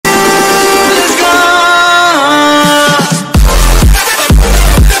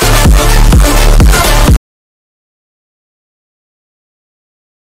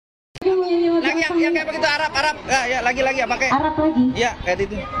lagi ya pakai. Arab lagi. Iya, kayak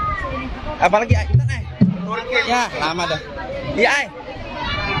itu. Apalagi kita ya, lama dah. Iya, ay.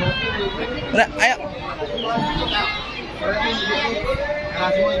 Udah, ayo.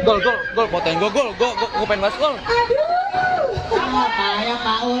 Gol, fotoin gol, pengen bahas gol. Payah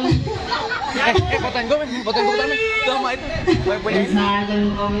Paul. Fotoin gol, men. Tuh sama itu.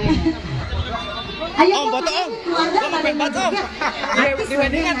 Ayo, Om, foto Om. Gua pengen bahas Om. Di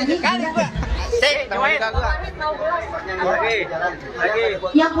weddingan 7 kali, Mbak.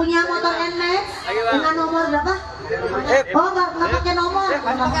 Yang punya motor NMAX dengan nomor berapa? Oh, nggak pakai nomor.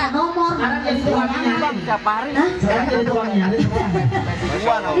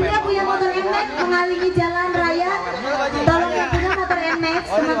 Ini yang punya motor NMAX mengalingi jalan raya. Tolong yang punya motor NMAX,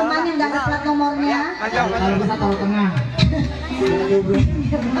 teman-teman yang nggak ada plat nomornya.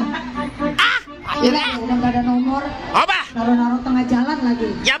 Udah nggak ada nomor. Apa? Naruh tengah jalan lagi.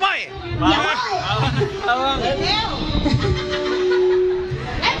 Ya boy.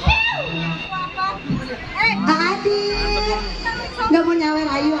 Adi, nggak mau nyawer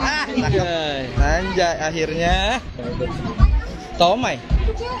Ayu. Anjay, akhirnya. Tomai.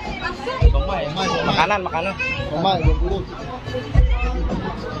 Makanan. Tomai 20.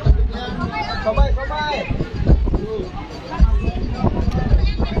 Tomai.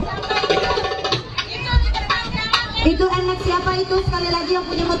 Itu NMAX siapa itu? Sekali lagi yang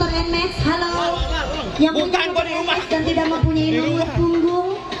punya motor NMAX. Halo. Yang punya motor NMAX dan tidak mempunyai nomor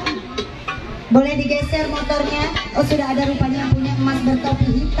punggung. Boleh digeser motornya. Oh, sudah ada rupanya yang punya emas bertopi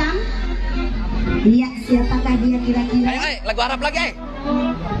hitam. Iya, siapakah dia kira-kira? Ayo, lagu Arab lagi,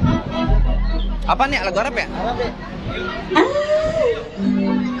 Apa nih lagu Arab ya? Arab ya.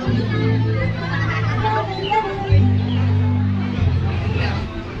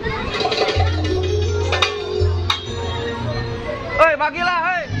 Hei, bagilah,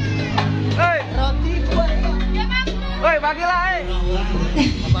 hei. Hei, bagilah, hei.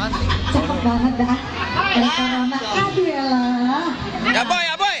 Apaan sih? Cepet banget dah. Corona. Aduh elah. Ya boy.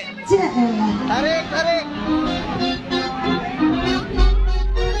 Jelah. Tarik.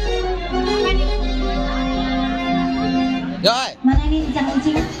 Yo, hei. Mana ini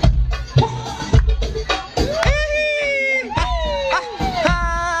cang-cing?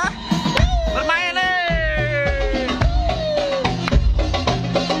 Bermain nih.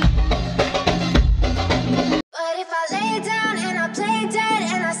 But if I lay down and I play dead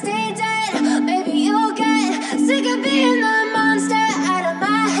and I stay dead, maybe you'll get sick of being the monster out of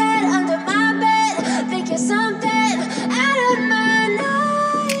my head, under my bed, thinking something out of my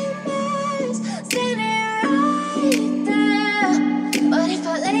nightmares, standing right there. But if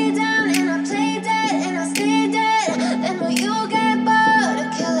I lay down and I play dead and I stay dead, then will you get bored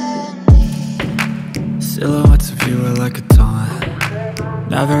of killing me? Silhouettes of you are like a taunt.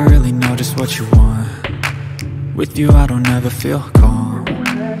 Never really know just what you want. With you I don't ever feel calm.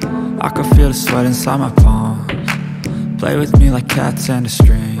 I can feel the sweat inside my palms. Play with me like cats and a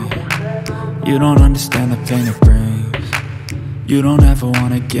string. You don't understand the pain it brings. You don't ever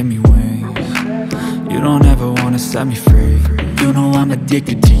wanna give me wings. You don't ever wanna set me free. You know I'm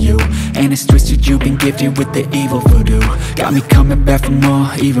addicted to you, and it's twisted, you've been gifted with the evil voodoo. Got me coming back for more,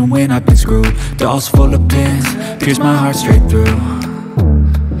 even when I've been screwed. Dolls full of pins, pierce my heart straight through.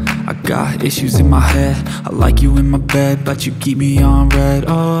 I got issues in my head, I like you in my bed, but you keep me on red.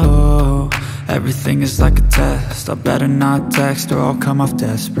 Oh, everything is like a test, I better not text or I'll come off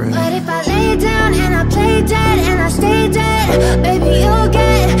desperate. But if I lay down and I play dead and I stay dead, baby you'll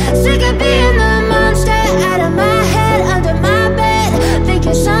get sick of being the monster out of my head, under my bed,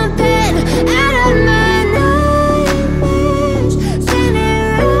 thinking something out of my nightmares,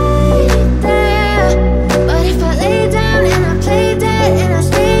 standing right there. But if I lay down and I play dead and I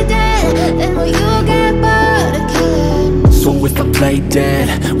stay dead, then will you get bored of killing me? So if I play dead,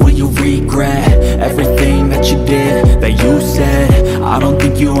 will you regret everything that you did, that you said? I don't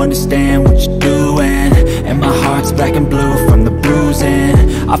think you understand what you're doing, and my heart's black and blue from the bruising.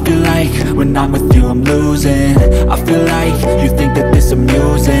 I feel like when I'm with you I'm losing. I feel like you think that this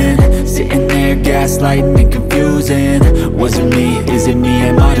amusing, sitting there gaslighting and confusing. Was it me? Is it me?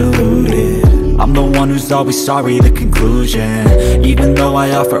 Am I deluded? I'm the one who's always sorry, the conclusion, even though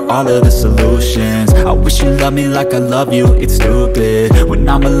I offer all of the solutions. I wish you loved me like I love you, it's stupid. When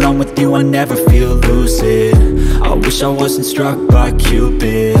I'm alone with you I never feel lucid. I wish I wasn't struck by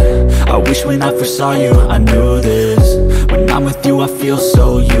Cupid. I wish when I first saw you I knew this. When I'm with you I feel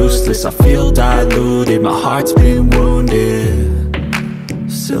so useless, I feel diluted, my heart's been wounded.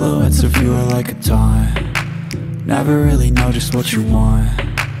 Silhouettes of you are like a taunt. Never really know just what you want.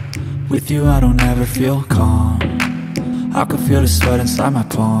 With you I don't ever feel calm. I can feel the sweat inside my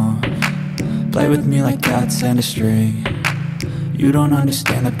palms. Play with me like cats and a string. You don't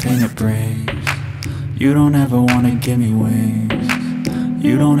understand the pain it brings. You don't ever wanna give me wings.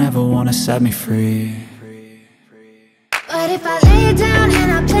 You don't ever wanna set me free. But if I lay down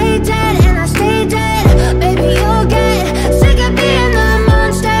and I play dead and I stay dead, baby, you'll get sick of being the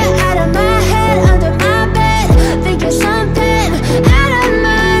monster out of my head, under my bed, thinking something out of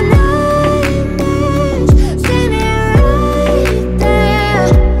my nightmares. See me right there.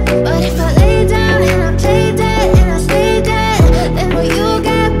 But if I lay down and I play dead and I stay dead, then will you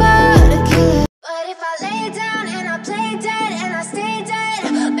get bored of killing? But if I lay down and I play dead and I stay dead,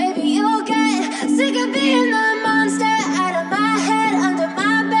 baby, you'll get sick of being the monster out of my head, under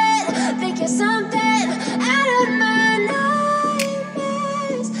my bed, thinking something out of my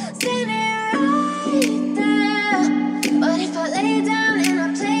nightmares. See me right there. But if I lay down and I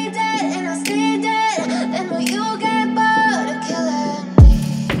play dead and I stay dead, then will you get bored of killing me?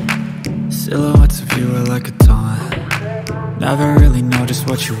 Silhouettes of you are like a taunt. Never really know just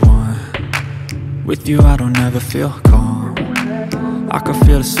what you want. With you I don't ever feel calm. I can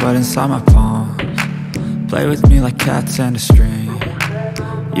feel the sweat inside my palms. Play with me like cats and a string.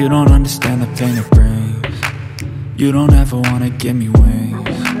 You don't understand the pain it brings. You don't ever wanna give me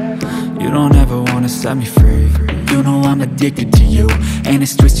wings. You don't ever wanna set me free. You know I'm addicted to you, and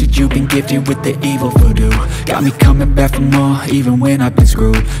it's twisted, you've been gifted with the evil voodoo. Got me coming back for more, even when I've been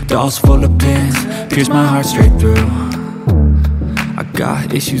screwed. Dolls full of pins, pierce my heart straight through. I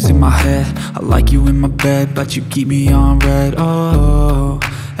got issues in my head, I like you in my bed, but you keep me on red. Oh,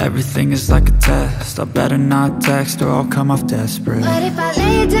 everything is like a test, I better not text or I'll come off desperate. But if I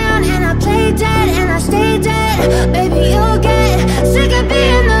lay down and I play dead and I stay dead, baby, you'll get sick of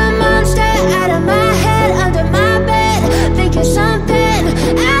being the monster out of my head, under my bed, thinking something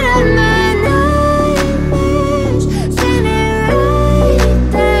out of my nightmares. See me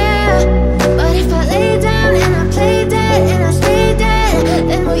right there. But if I lay down and I play dead and I stay dead,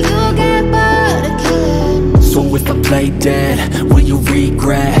 then will you get bored of killing me? So if I play dead, will you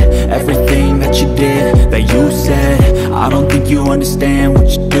regret everything that you did, that you said? I don't think you understand what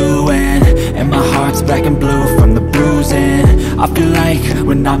you're doing, and my heart's black and blue from the bruising. I feel like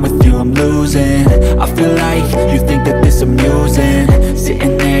when I'm with you I'm losing. I feel like you think that this amusing,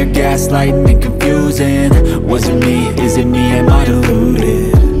 sitting there gaslighting and confusing. Was it me? Is it me? Am I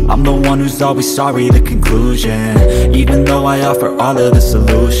deluded? I'm the one who's always sorry, the conclusion, even though I offer all of the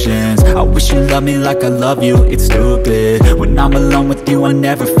solutions. I wish you loved me like I love you, it's stupid. When I'm alone with you I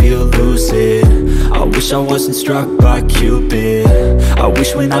never feel lucid. I wish I wasn't struck by Cupid. I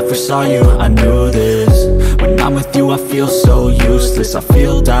wish when I first saw you I knew this. When I'm with you I feel so useless, I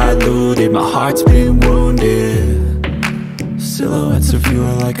feel diluted, my heart's been wounded. Silhouettes of you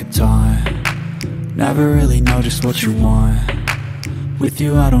are like a taunt. Never really know just what you want. With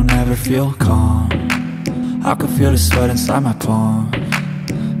you I don't ever feel calm. I can feel the sweat inside my palms.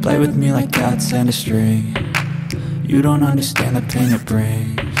 Play with me like cats and a string. You don't understand the pain it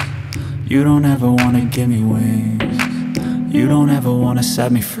brings. You don't ever wanna give me wings. You don't ever wanna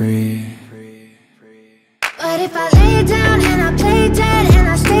set me free. But if I lay down and I play dead and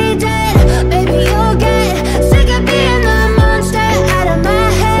I stay dead, baby, you'll get sick of being the monster out of my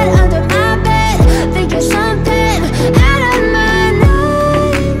head, under my bed, thinking something out of my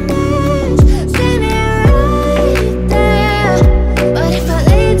nightmares. See me right there. But if I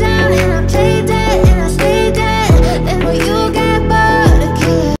lay down and I play dead and I stay dead, then will you get bored of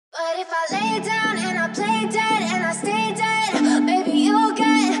killing? But if I lay down and I play dead and I stay dead, baby, you'll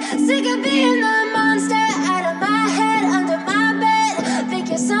get sick of being the monster out of my head, under my bed,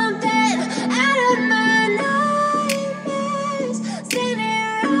 thinking something out of my nightmares. See me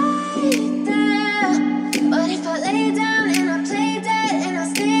right there. But if I lay down and I play dead and I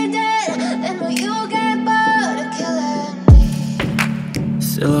stay dead, then will you get bored of killing me?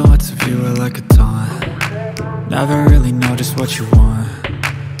 Silhouettes of you are like a taunt. Never really know just what you want.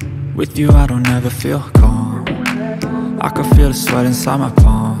 With you I don't ever feel calm. I can feel the sweat inside my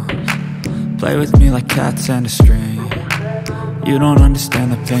palms. Play with me like cats and a string. You don't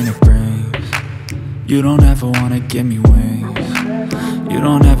understand the pain it brings. You don't ever wanna give me wings. You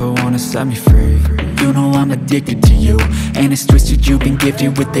don't ever wanna set me free. You know I'm addicted to you, and it's twisted, you've been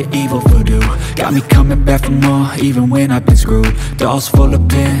gifted with the evil voodoo. Got me coming back for more, even when I've been screwed. Dolls full of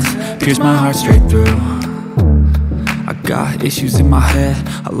pins, pierce my heart straight through. I got issues in my head,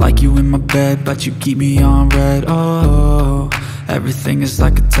 I like you in my bed, but you keep me on red. Oh, everything is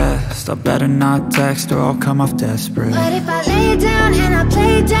like a test, I better not text or I'll come off desperate. But if I lay down and I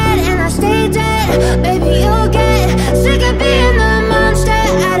play dead